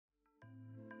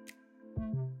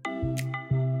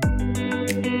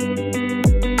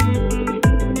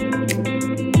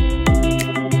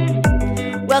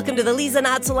Welcome to the Lisa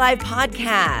Not So Live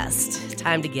podcast.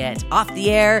 Time to get off the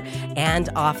air and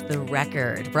off the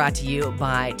record. Brought to you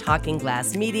by Talking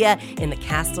Glass Media in the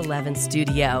Cast 11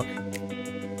 studio.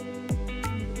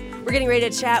 We're getting ready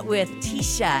to chat with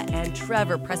Tisha and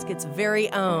Trevor, Prescott's very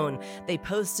own. They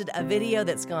posted a video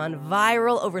that's gone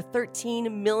viral, over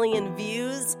 13 million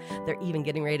views. They're even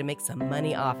getting ready to make some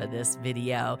money off of this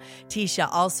video. Tisha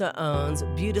also owns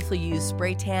Beautifully Used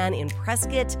Spray Tan in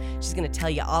Prescott. She's going to tell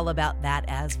you all about that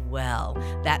as well.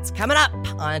 That's coming up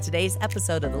on today's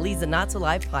episode of the Lisa Not So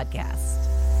Live podcast.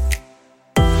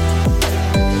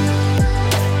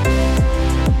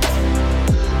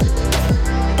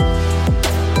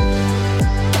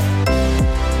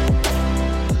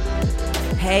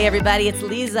 Hey everybody, it's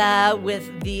Lisa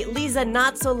with the Lisa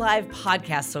Not So Live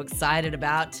podcast. So excited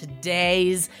about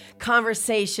today's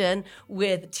conversation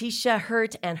with Tisha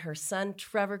Hurt and her son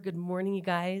Trevor. Good morning, you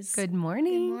guys. Good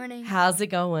morning. Good morning. How's it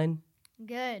going?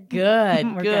 Good.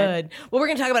 Good, We're good. Well, we're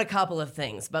going to talk about a couple of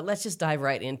things, but let's just dive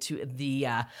right into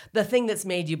the thing that's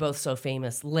made you both so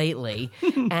famous lately,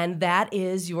 and that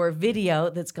is your video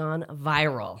that's gone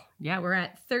viral. Yeah, we're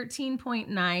at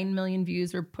 13.9 million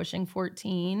views. We're pushing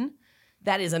 14.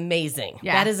 That is amazing.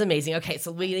 Yeah. That is amazing. Okay,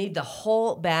 so we need the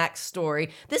whole backstory.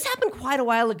 This happened quite a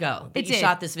while ago that you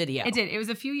shot this video. It did. It was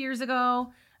a few years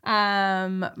ago.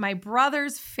 My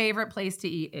brother's favorite place to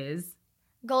eat is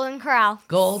Golden Corral.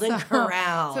 Golden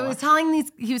Corral. So he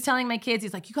was telling my kids,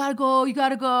 he's like, you gotta go.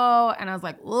 And I was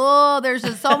like, oh, there's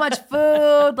just so much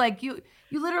food. Like you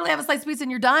literally have a slice of pizza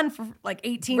and you're done for like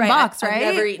 $18, right? I've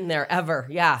never eaten there ever.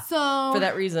 Yeah. So for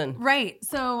that reason. Right.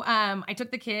 So I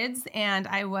took the kids and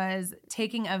I was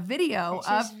taking a video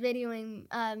She's videoing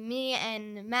me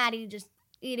and Maddie just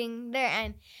eating there,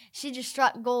 and she just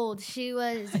struck gold. She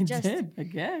was just I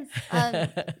guess.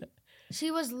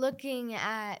 she was videoing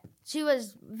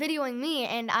me,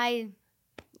 and I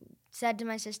said to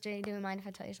my sister, do you mind if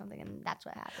I tell you something? And that's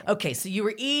what happened. Okay, so you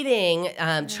were eating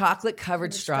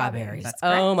chocolate-covered strawberries. That's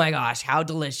correct. Oh my gosh, how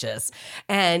delicious.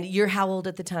 And you're how old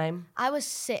at the time? I was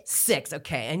 6. 6,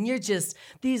 okay. And you're just,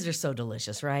 these are so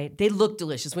delicious, right? They look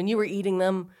delicious. When you were eating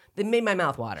them, they made my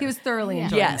mouth water. He was thoroughly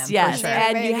enjoying Yes, them. yes. For sure.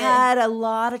 And Very you good. had a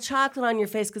lot of chocolate on your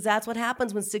face because that's what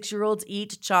happens when 6-year-olds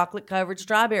eat chocolate-covered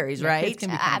strawberries, right? Kids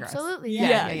can be kinda gross. Absolutely.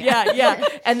 Yeah.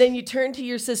 And then you turned to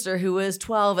your sister who was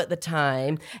 12 at the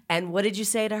time. And what did you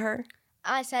say to her?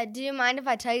 I said, do you mind if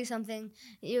I tell you something?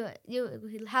 You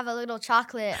have a little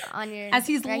chocolate on your As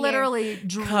he's right literally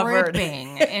Covered.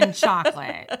 dripping in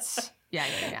chocolate. Yeah.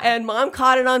 And Mom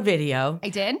caught it on video. I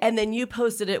did. And then you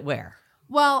posted it where?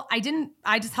 Well, I didn't.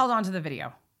 I just held on to the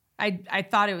video. I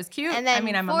thought it was cute. And then I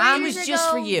mean, I'm a 4 mom. It years was just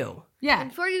for ago- you. Yeah.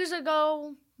 And 4 years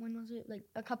ago, when was it? Like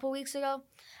a couple weeks ago,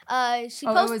 she Oh, it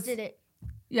was- posted it.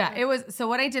 Yeah, it was. So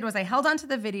what I did was I held on to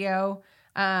the video,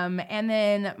 and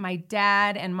then my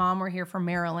dad and mom were here from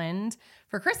Maryland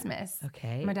for Christmas.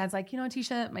 Okay. My dad's like,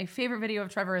 Tisha, my favorite video of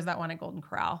Trevor is that one at Golden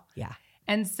Corral. Yeah.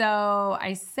 And so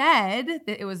I said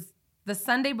that it was the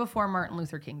Sunday before Martin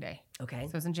Luther King Day. Okay. So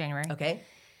it was in January. Okay.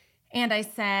 And I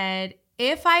said,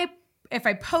 if I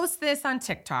post this on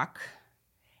TikTok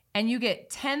and you get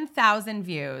 10,000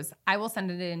 views, I will send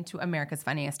it into America's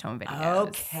Funniest Home Videos.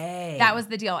 Okay. That was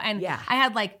the deal. And Yeah. I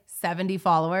had like 70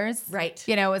 followers. Right.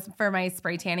 You know, it was for my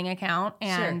spray tanning account.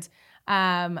 And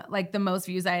like the most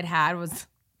views I had was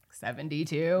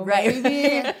 72. Right.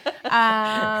 Maybe.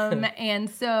 And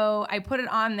so I put it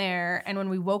on there. And when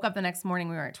we woke up the next morning,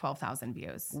 we were at 12,000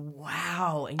 views.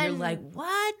 Wow. And you're And- like,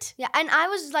 what? Yeah, and I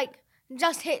was like,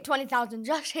 just hit 20,000,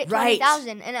 just hit Right.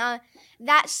 20,000. And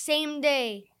that same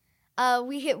day,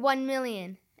 we hit 1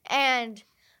 million. And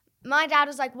my dad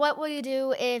was like, what will you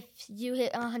do if you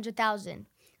hit 100,000?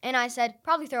 And I said,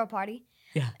 probably throw a party.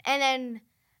 Yeah. And then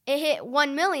it hit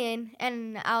 1 million,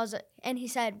 and he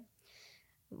said,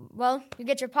 well, you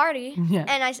get your party. Yeah.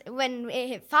 And when it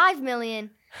hit 5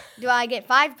 million, do I get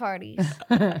 5 parties?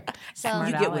 So You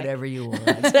Smart get aleck. whatever you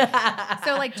want.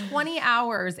 So like 20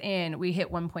 hours in, we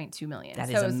hit 1.2 million. That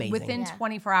so is it was amazing. within Yeah.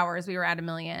 24 hours, we were at 1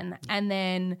 million. And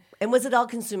then And was it all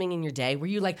consuming in your day? Were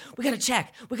you like, we gotta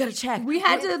check. we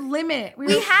had to limit.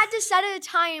 we had to set a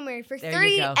timer for There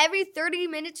you go. every 30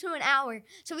 minutes to an hour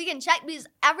so we can check, because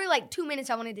every like 2 minutes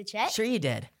I wanted to check. Sure you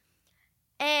did.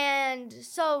 And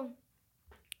so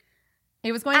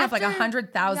It was going up like after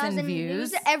 100,000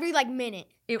 views. every like minute.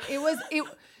 It was.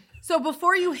 So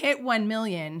before you hit 1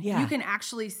 million, Yeah. you can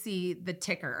actually see the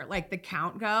ticker, like the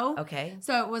count go. Okay.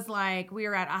 So it was like we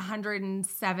were at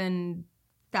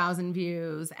 107,000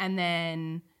 views, and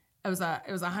then it was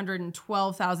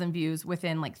 112,000 views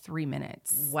within like 3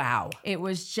 minutes. Wow. It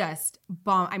was just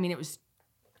bomb. I mean,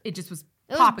 it just was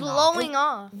It was popping off. blowing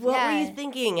off. What yeah. were you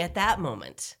thinking at that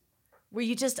moment? Were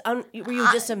you just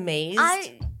amazed?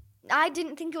 I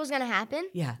didn't think it was gonna happen.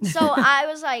 Yeah. So I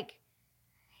was like,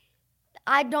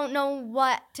 I don't know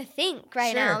what to think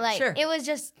right Sure, now. Like sure. it was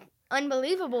just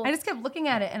unbelievable. I just kept looking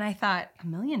at it and I thought,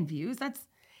 1 million views?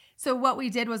 So what we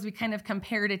did was we kind of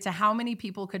compared it to how many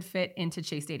people could fit into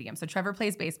Chase Stadium. So Trevor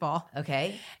plays baseball.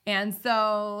 Okay. And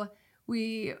so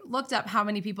we looked up how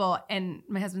many people, and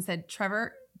my husband said,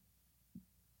 Trevor,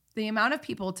 the amount of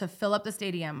people to fill up the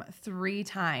stadium 3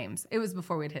 times, it was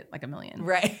before we'd hit like 1 million.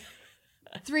 Right.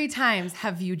 3 times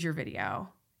have viewed your video.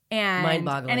 And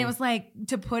Mind-boggling. And it was like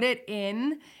to put it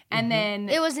in and then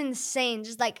It was insane.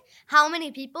 Just like how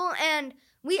many people, and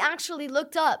we actually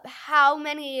looked up how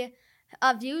many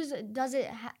views does it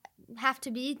have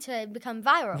to be to become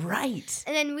viral. Right.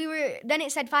 And then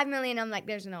it said 5 million. I'm like,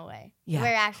 there's no way Yeah. we're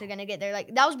actually gonna get there.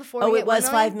 Like that was before. Oh, we it hit 1 was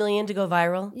million. 5 million to go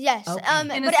viral? Yes. Okay.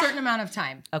 in but a certain amount of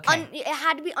time. Okay. it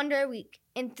had to be under a week.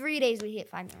 In 3 days, we hit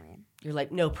 5 million. You're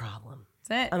like, no problem.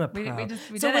 That's it. I'm a We pro. did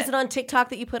So it. was it on TikTok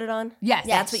that you put it on? Yes.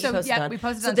 That's what you So, posted yeah, on. we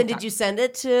posted so on then TikTok. did you send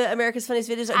it to America's Funniest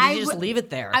Videos or did I you just would- leave it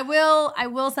there? I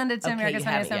will send it to Okay, America's you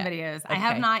haven't Funniest Home yet. Videos. I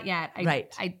have Okay. not yet.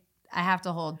 Right. I have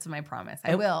to hold to my promise.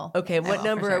 I will. Okay, I what will,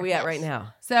 number for sure. are we at Yes. right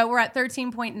now? So we're at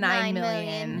 13.9 9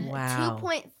 million. Wow.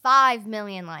 2.5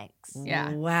 million likes.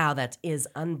 Yeah. Wow, that is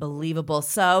unbelievable.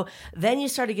 So then you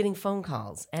started getting phone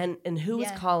calls. And who was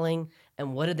Yeah. calling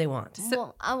and what did they want?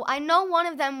 Well, I know one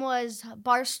of them was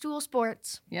Barstool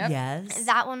Sports. Yep. Yes.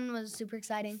 That one was super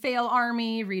exciting. Fail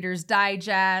Army, Reader's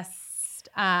Digest.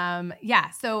 Yeah.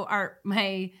 So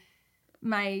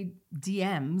my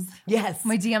DMs. Yes.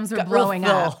 My DMs were Got real blowing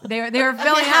full. up. They were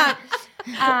filling up.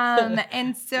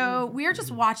 And so we were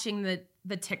just watching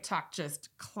the TikTok just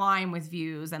climb with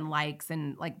views and likes,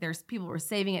 and like there's people were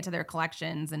saving it to their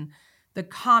collections, and the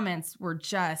comments were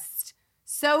just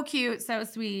so cute, so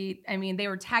sweet. I mean, they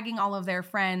were tagging all of their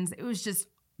friends. It was just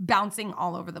bouncing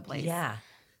all over the place. Yeah.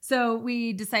 So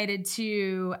we decided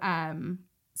to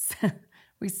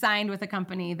we signed with a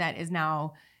company that is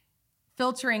now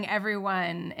filtering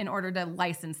everyone in order to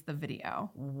license the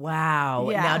video. Wow.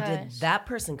 Yeah. Now, did Gosh. that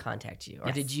person contact you or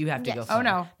Yes. did you have to Yes. go Oh, for it?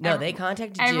 no. No, they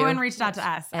contacted you. Everyone reached out to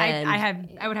us. And-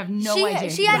 I would have no she, idea.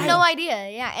 She had no Right. idea.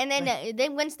 Yeah, and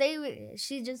then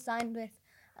she just signed with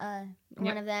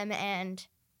one of them, and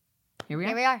Here we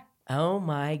here are. we are. Oh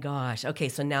my gosh. Okay,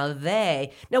 so now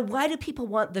why do people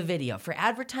want the video? For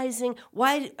advertising?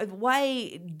 Why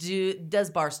does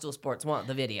Barstool Sports want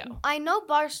the video? I know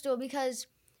Barstool because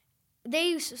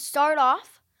they start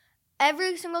off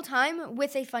every single time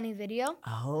with a funny video.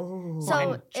 Oh. So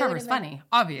And it Trevor's would've been- funny,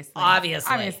 obviously.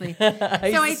 Obviously. So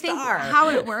He's I a think star. how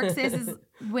it works is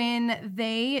when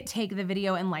they take the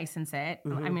video and license it.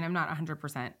 Mhm. I mean, I'm not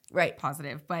 100% Right.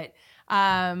 positive, but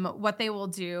what they will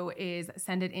do is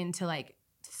send it into like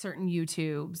certain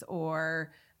YouTubes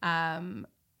or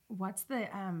what's the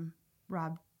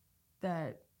Rob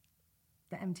the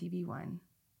MTV one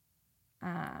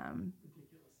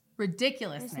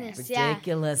Ridiculousness. Yeah.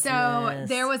 Ridiculousness. So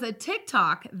there was a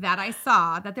TikTok that I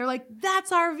saw that they're like,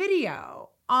 that's our video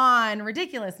on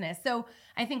Ridiculousness. So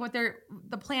I think what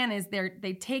the plan is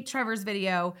they take Trevor's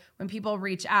video. When people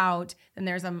reach out, then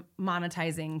there's a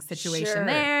monetizing situation Sure.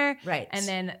 there. Right. And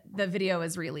then the video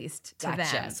is released to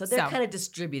Gotcha. them. So they're kind of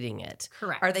distributing it.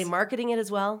 Correct. Are they marketing it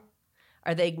as well?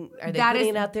 Are they That putting is-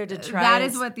 it out there to try? That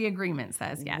and is what the agreement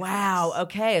says, yes. Wow.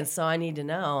 Okay. And so I need to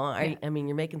know. Yeah. I mean,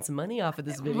 you're making some money off of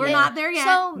this video. We're not there yet.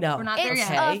 So No. We're not there it's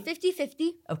yet.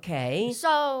 50-50. Okay.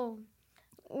 So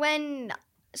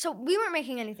we weren't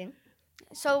making anything.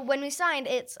 So when we signed,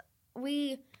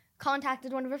 we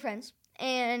contacted one of our friends,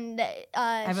 and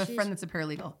I have a friend that's a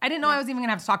paralegal. I didn't know I was even going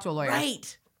to have to talk to a lawyer.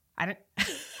 Right. I didn't.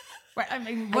 I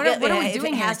mean, I what get- are we if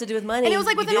doing it here? has to do with money. And it was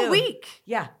like you within a do. week.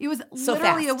 Yeah. It was So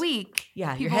literally a fast. week.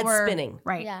 Yeah. Your People head's were- spinning.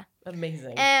 Right. Yeah.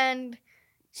 Amazing. And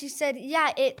she said,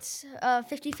 yeah, it's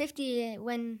 50-50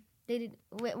 when they did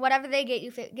whatever they get,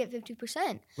 you get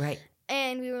 50%. Right.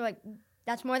 And we were like,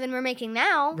 that's more than we're making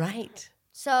now. Right.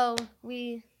 So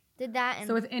we did that, and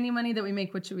So with any money that we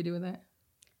make, what should we do with it?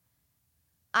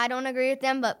 I don't agree with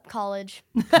them, but college.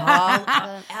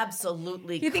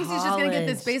 Absolutely. He thinks he's just going to get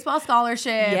this college. baseball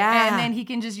scholarship, Yeah. and then he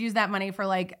can just use that money for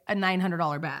like a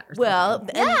 $900 bet. Or Well,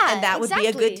 something. and Yeah, that would be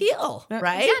a good exactly. deal,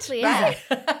 right? Exactly, yeah.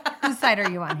 Right. Whose side are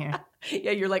you on here?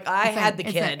 Yeah, you're like, I had the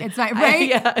kid. It's not right.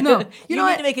 Yeah. No, you know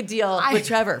need what? to make a deal with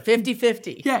Trevor,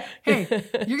 50-50. Yeah. Hey,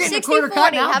 you're getting a 60-40, quarter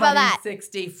cut now, how about buddy.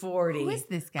 that? 60-40. Who is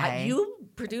this guy? You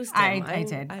produced him. I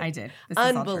did. This is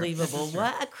all true. Unbelievable. This is true.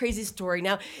 What a crazy story.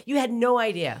 Now, you had no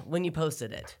idea when you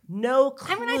posted it. No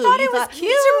clue. I mean, I thought You it was cute.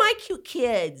 These are my cute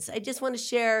kids. I just want to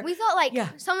share. We thought like Yeah.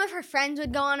 some of her friends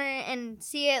would go on it and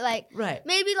see it, like Right.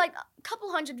 maybe like a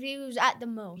couple hundred views at the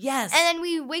most. Yes. And then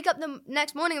we wake up the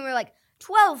next morning and we're like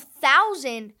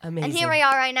 12,000. Amazing. And here we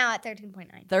are right now at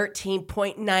 13.9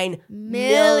 13.9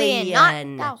 million,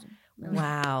 not thousand.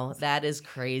 Wow, that is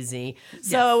crazy.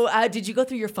 So, did you go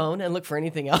through your phone and look for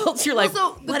anything else? You're like,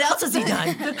 Also, what else has he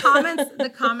done? The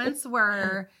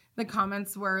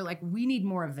comments were like, we need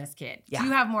more of this kid. Yeah. Do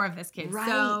you have more of this kid? Right.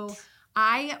 So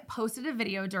I posted a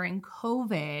video during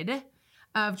COVID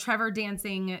of Trevor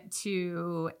dancing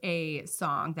to a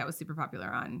song that was super popular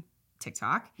on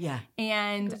TikTok. Yeah.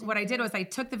 And what I did was I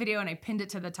took the video and I pinned it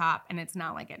to the top, and it's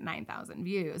now like at 9,000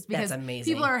 views because That's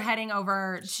amazing. people are heading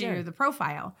over Sure. to the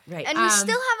profile. Right. And we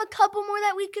still have a couple more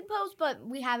that we could post, but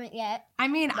we haven't yet. I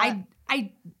mean, But-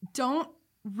 I don't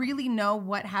really know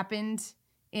what happened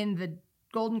in the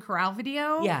Golden Corral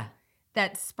video yeah.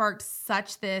 that sparked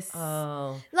such this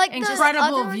Oh. Like the incredible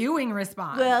other one- viewing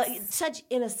response. Well, such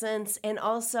innocence, and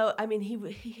also, I mean,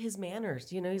 his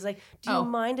manners. You know, he's like, "Do you Oh.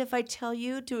 mind if I tell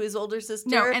you?" To his older sister.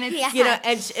 No, and it's Yeah. you know,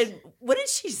 and what did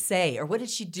she say, or what did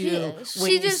she do She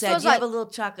when you just said, was "You have like- a little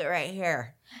chocolate right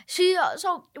here"? She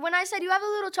so when I said you have a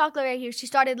little chocolate right here, she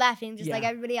started laughing just like Yeah.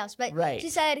 everybody else. But Right. she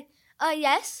said,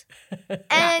 yes.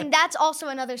 And that's also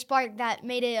another spark that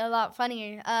made it a lot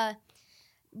funnier.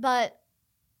 But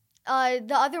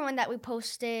the other one that we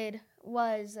posted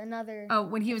was another. oh,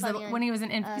 when he was funny when he was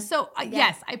an yeah.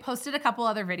 yes, I posted a couple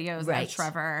other videos Right. of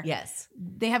Trevor. Yes.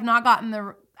 They have not gotten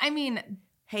the. I mean,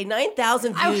 Hey,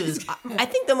 9,000 I was- views. I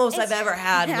think the most I've It's- ever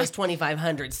had yeah. was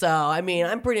 2,500. So, I mean,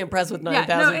 I'm pretty impressed with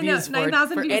 9,000 views for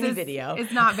 9,000 views any is, video.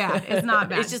 It's not bad. It's not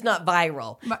bad. It's just not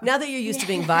viral. But- Now that you're used to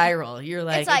being viral, you're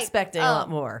like, It's like, expecting a lot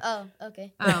more. Oh,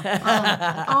 okay.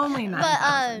 only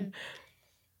 9,000.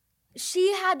 But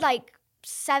she had like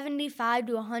 75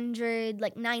 to 100,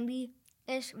 like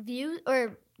 90-ish views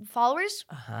or followers,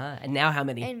 Uh-huh. And now how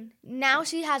many? and now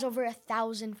she has over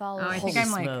 1,000 followers. I think Holy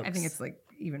I'm like, I smokes. think it's like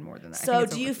even more than that. I So think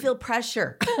it's do over you 3. feel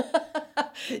pressure?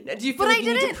 Do you feel But like I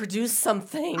you need to didn't. produce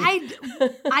something?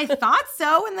 I thought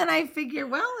so, and then I figure,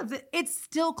 well, if it's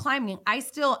still climbing. I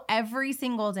still every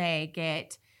single day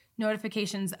get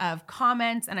notifications of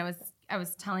comments, and I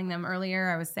was telling them earlier.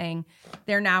 I was saying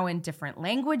they're now in different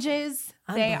languages.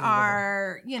 They Unbelievable.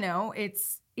 are,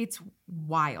 it's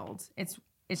wild. It's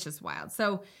just wild.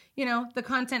 So, the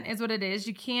content is what it is.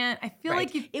 You can't. I feel Right.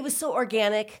 like you. It was so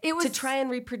organic It was- to try and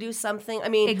reproduce something. I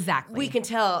mean, Exactly. we can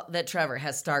tell that Trevor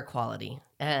has star quality,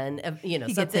 and He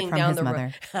gets it something from down his the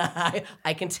mother. road.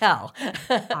 I can tell,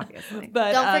 Obviously.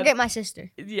 But Don't forget my sister.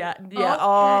 yeah.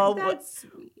 Oh, that's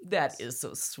sweet. that is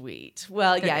so sweet.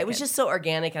 Well, yeah, Very it was good. just so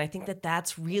organic, and I think that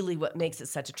that's really what makes it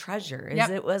such a treasure. Is Yep.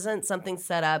 it wasn't something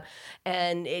set up,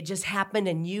 and it just happened,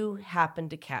 and you happened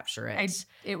to capture it.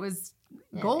 It was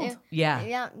gold. Yeah.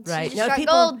 Yeah, she Right. just Now, struck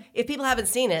gold. if people haven't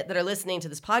seen it that are listening to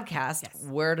this podcast, Yes.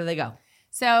 where do they go?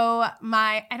 So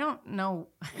I don't know.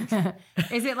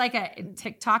 Is it like a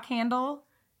TikTok handle?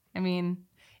 I mean,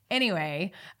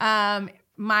 anyway,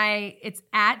 it's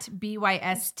at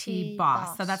BYST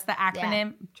Boss. So that's the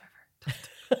acronym. Trevor.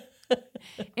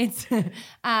 It's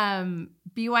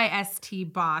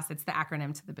BYST Boss. It's the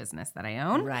acronym to the business that I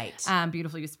own. Right.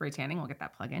 Beautiful Use Spray Tanning. We'll get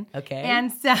that plug in. Okay.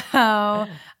 And so,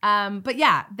 but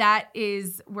yeah, that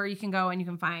is where you can go and you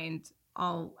can find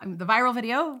the viral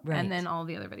video Right. and then all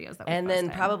the other videos that we And then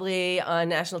posted. probably on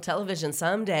national television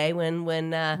someday when we're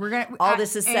gonna all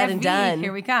this is said and AFV, done.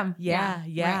 Here we come. Yeah,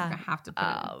 yeah. We're gonna have to put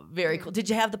it. Very cool. Did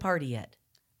you have the party yet?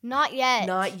 Not yet.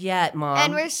 Not yet, Mom.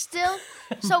 And we're still.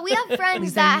 So we have friends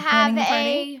Lisa, that are you have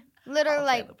planning the a little I'll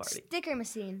like plan the party. sticker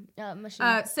machine.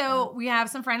 So we have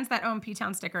some friends that own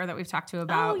P-Town Sticker that we've talked to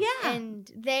about. Oh yeah. And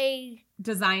they.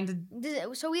 Designed.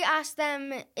 So we asked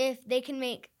them if they can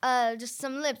make just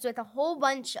some lips with a whole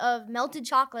bunch of melted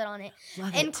chocolate on it.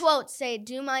 Love And it. quotes say,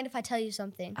 "Do you mind if I tell you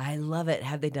something?" I love it.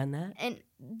 Have they done that? And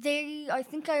they, I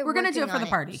think, are. We're gonna do it working for on the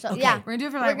party. So Okay. yeah, We're gonna do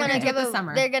it for we're gonna do give it this them.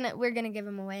 summer. We're gonna give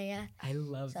them away. Yeah. I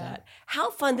love So- that. How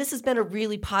fun. This has been a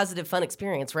really positive, fun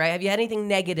experience, right? Have you had anything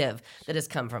negative that has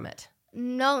come from it?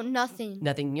 No, nothing.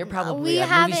 Nothing. You're we probably a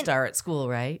movie haven't- star at school,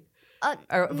 right?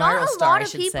 Or a Not viral a star, lot I of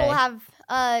should people say.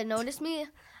 have noticed me.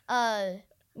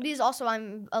 Because also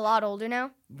I'm a lot older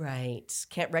now. Right.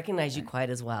 Can't recognize you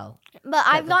quite as well. But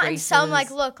I've the gotten some like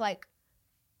braces. look like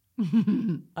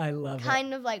I love it.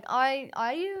 kind of like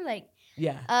are you like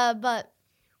Yeah. But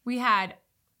We had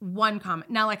one comment.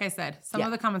 Now, like I said, some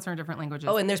of the comments are in different languages.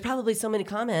 Oh, and there's probably so many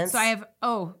comments. So I have,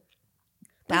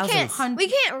 thousands. we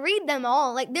can't read them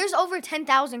all. Like, there's over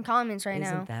 10,000 comments right now.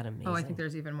 Isn't that amazing? I think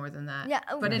there's even more than that. Yeah,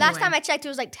 But last anyway. time I checked, it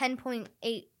was like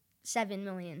 10.87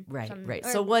 million. Right, something. right. Or-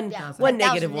 So one yeah, one 1,000,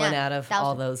 negative one yeah, out of 1,000.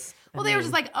 all those. Well, they were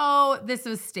just like, oh, this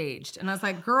was staged. And I was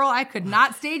like, girl, I could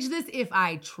not stage this if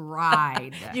I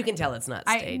tried. You can tell it's not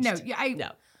I staged.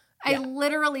 no. I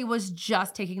literally was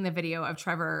just taking the video of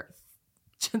Trevor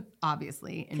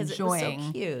obviously Because enjoying it was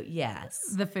so cute.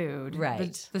 Yes. the food,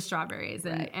 Right. the strawberries.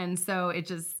 And, Right. and so it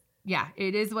just,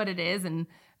 it is what it is. And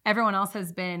everyone else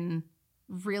has been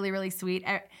really, really sweet.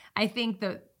 I think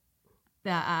the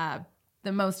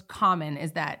most common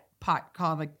is that pot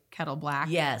call the kettle black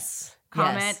Yes.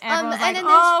 comment. Yes. Everyone's and like, then there's-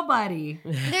 oh, buddy.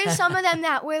 There's some of them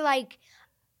that were like,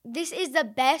 this is the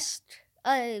best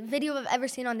video I've ever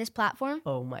seen on this platform.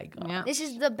 Oh my God. Yeah. This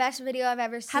is the best video I've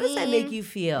ever seen. How does that make you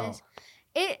feel? This-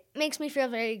 It makes me feel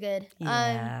very good.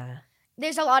 Yeah.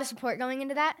 There's a lot of support going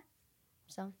into that.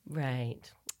 So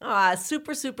Right. Ah,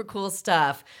 super, super cool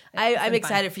stuff. I'm been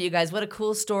excited for you guys. What a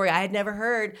cool story. I had never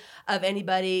heard of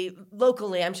anybody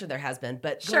locally, I'm sure there has been,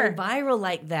 but Sure. going viral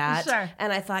like that. Sure.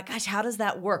 And I thought, gosh, how does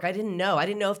that work? I didn't know. I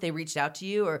didn't know if they reached out to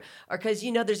you or because,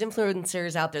 there's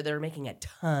influencers out there that are making a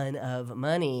ton of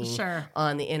money Sure.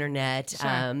 on the internet,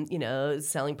 Sure.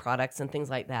 selling products and things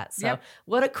like that. So Yep.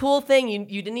 what a cool thing.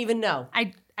 You didn't even know.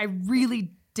 I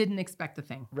really didn't expect the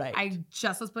thing. Right. I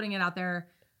just was putting it out there.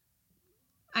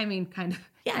 I mean, kind of.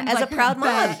 Yeah, kind as of a proud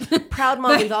mom. Proud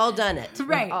mom, we've all done it. We've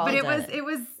Right. all But it done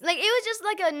was like it was just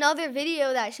like another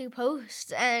video that she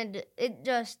posts, and it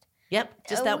just Yep,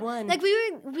 just that one. Like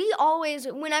we always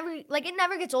whenever like it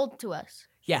never gets old to us.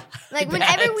 Yeah. Like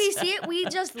whenever we see it, we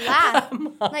just laugh.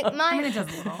 Like I mean, it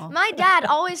does a little. my dad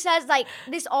always says like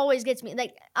this always gets me.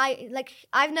 Like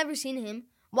I've never seen him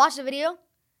watch the video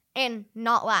and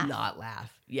not laugh. Not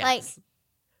laugh. Yes. Like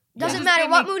doesn't Yeah. matter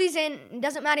Just- what mood he's in,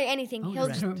 doesn't matter anything. He'll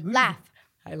right. just laugh.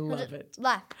 I love it.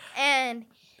 Laugh. And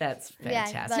That's Yeah,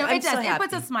 fantastic. but- No, I'm it does. so It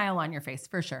puts a happy. smile on your face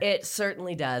for sure. It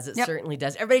certainly does. It Yep. certainly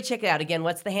does. Everybody check it out. Again,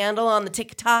 what's the handle on the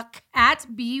TikTok? At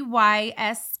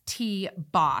BYST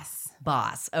Boss.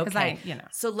 Boss. Okay. I.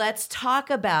 So let's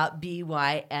talk about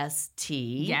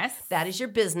BYST. Yes. That is your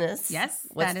business. Yes,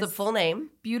 What's that the is- full name?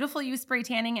 Beautiful You Spray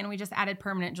Tanning, and we just added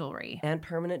permanent jewelry. And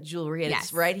permanent jewelry. And it's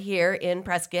Yes. right here in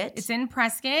Prescott. It's in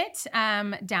Prescott,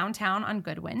 downtown on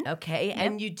Goodwin. Okay,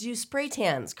 and you do spray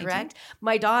tans, correct?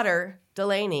 My daughter,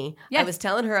 Delaney, I Yes. was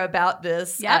telling her about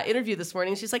this Yep. interview this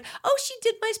morning. She's like, oh, she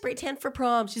did my spray tan for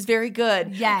prom. She's very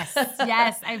good. Yes,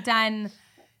 yes. I've done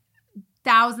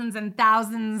thousands and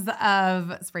thousands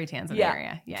of spray tans in the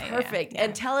area. Yeah, Perfect. yeah.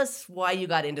 And tell us why you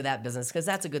got into that business, because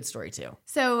that's a good story too.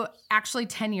 So actually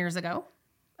 10 years ago,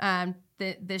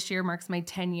 this year marks my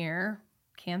 10-year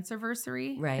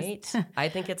cancerversary. Right? I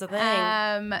think it's a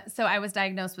thing. So I was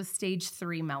diagnosed with stage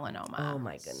 3 melanoma. Oh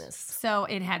my goodness. So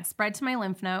it had spread to my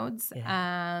lymph nodes.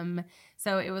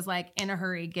 So it was like in a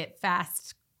hurry, get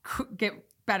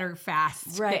better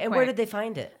fast. Right. get And where quick. did they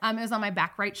find it? It was on my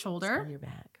back right shoulder. On your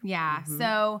back. Yeah. Mm-hmm.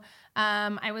 So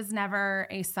I was never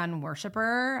a sun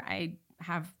worshiper. I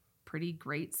have pretty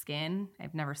great skin.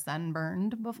 I've never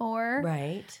sunburned before.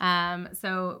 Right.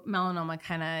 So melanoma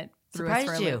kind of threw us for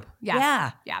Surprised a you. loop. Yeah.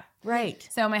 Yeah. Yeah. Right.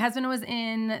 So my husband was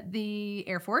in the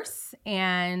Air Force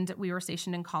and we were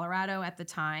stationed in Colorado at the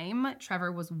time.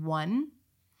 Trevor was 1.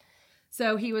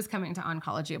 So he was coming to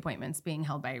oncology appointments being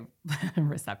held by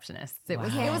receptionists. It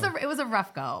was a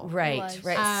rough go. Right. was.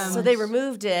 Right. So they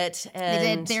removed it. And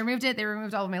They did. They removed it. They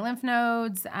removed all of my lymph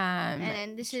nodes. and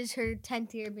then this is her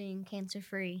 10th year being cancer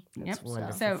free. That's Yep.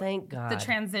 wonderful. So Thank God. the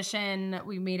transition,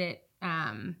 we made it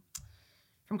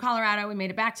from Colorado. We made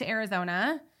it back to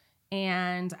Arizona.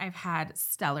 And I've had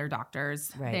stellar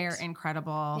doctors. Right. They're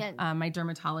incredible. Yeah. My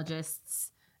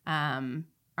dermatologists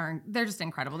they're just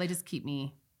incredible. They just keep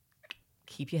me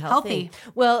Keep you healthy. Healthy.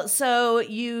 Well, so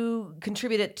you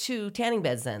contributed to tanning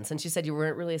beds then, since you said you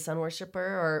weren't really a sun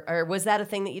worshiper, or was that a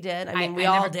thing that you did? I mean, we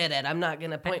all did it. I'm not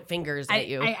going to point fingers at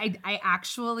you. I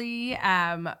actually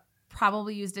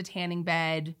probably used a tanning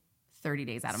bed 30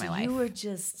 days out of my life. You were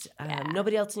just,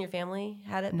 nobody else in your family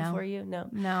had it No. before you? No.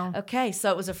 No. Okay,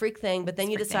 so it was a freak thing, but then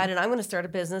you decided, I'm going to start a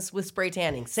business with spray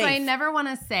tanning. Safe. So I never want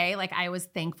to say like I was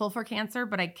thankful for cancer,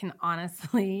 but I can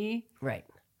honestly Right.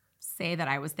 say that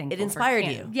I was thankful. It inspired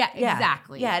for you. Yeah,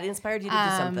 exactly. Yeah, it inspired you to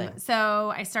do something.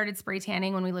 So I started spray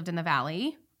tanning when we lived in the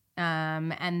valley,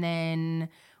 and then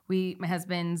my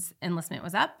husband's enlistment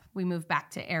was up. We moved back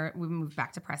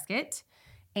to Prescott,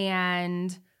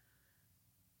 and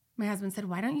my husband said,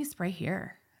 "Why don't you spray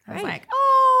here?" I was Right. like,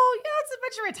 "Oh, yeah,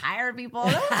 bunch of retired people.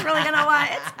 No one's really gonna what?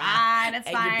 It's fine. It's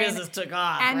fine. Your business took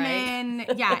off, and right? then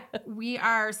we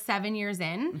are 7 years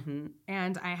in,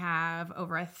 and I have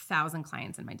over 1,000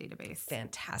 clients in my database.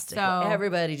 Fantastic. So- Well,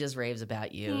 everybody just raves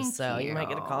about you, Thank so you might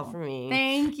get a call you. from me.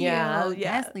 Thank you. Yeah.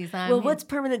 Yes, Lisa. I'm Well, here. what's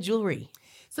permanent jewelry?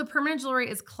 So permanent jewelry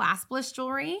is claspless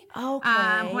jewelry.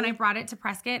 Okay. When I brought it to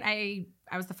Prescott, I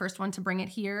was the first one to bring it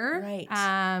here.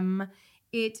 Right.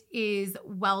 It is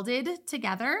welded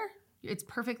together. It's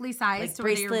perfectly sized. Like to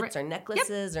where you're bracelets or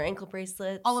necklaces or ankle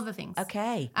bracelets? all of the things.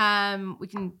 Okay. We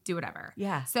can do whatever.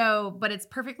 Yeah. So, but it's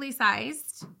perfectly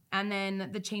sized, and then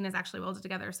the chain is actually welded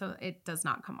together, so it does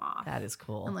not come off. That is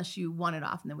cool. Unless you want it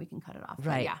off, and then we can cut it off. But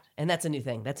Right. yeah. And that's a new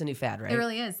thing. That's a new fad, right? It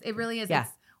really is. It really is. Yeah.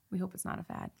 We hope it's not a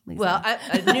fad, Lisa. Well,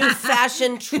 a new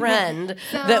fashion trend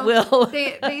So that will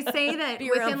they say that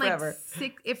be around within like forever.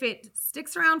 if it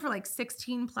sticks around for like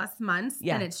 16 plus months,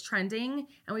 Yeah. then it's trending,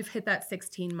 and we've hit that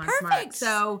 16 month mark. Perfect.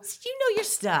 So you know your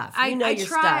stuff. I You know your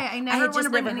try. stuff. I never had wanna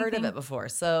just bring never heard of anything- it before,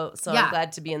 so Yeah. I'm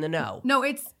glad to be in the know. no,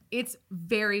 it's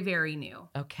very, very new.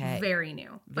 Okay. Very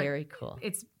new. But Very cool.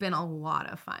 It's been a lot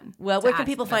of fun. Well, to where add can to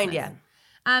people the find business. you?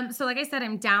 So like I said,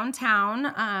 I'm downtown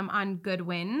on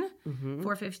Goodwin, Mm-hmm.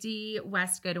 450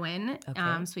 West Goodwin,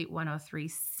 Okay. Suite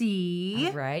 103C.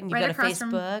 All right. And you've Right got a across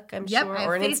from- Facebook, I'm Yep, sure, I have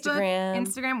or an Facebook, Instagram.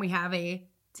 Instagram. We have a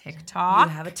TikTok.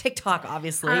 You have a TikTok,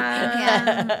 obviously.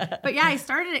 But yeah, I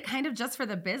started it kind of just for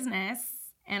the business,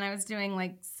 and I was doing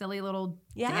like silly little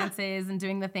Yeah. dances and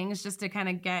doing the things just to kind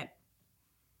of get.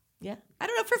 Yeah. I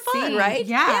don't know, for fun, See, right?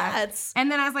 yeah. It's,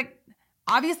 And then I was like,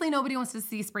 obviously nobody wants to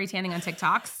see spray tanning on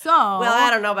TikTok, so well, I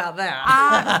don't know about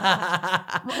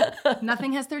that.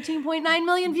 nothing has 13.9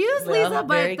 million views, Well, Lisa,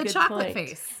 very but the good chocolate point.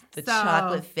 face. The So-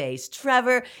 chocolate face.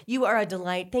 Trevor, you are a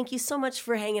delight. Thank you so much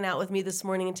for hanging out with me this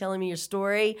morning and telling me your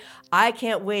story. I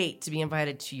can't wait to be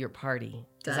invited to your party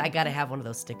because Done. I got to have one of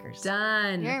those stickers.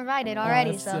 Done. You're invited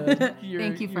already, so.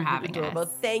 Thank you for having adorable. us.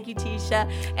 Thank you, Tisha.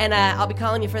 And I'll be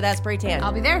calling you for that spray tan.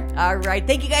 I'll be there. All right.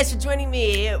 Thank you guys for joining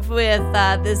me with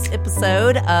this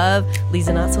episode of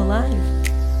Lisa Not So Live.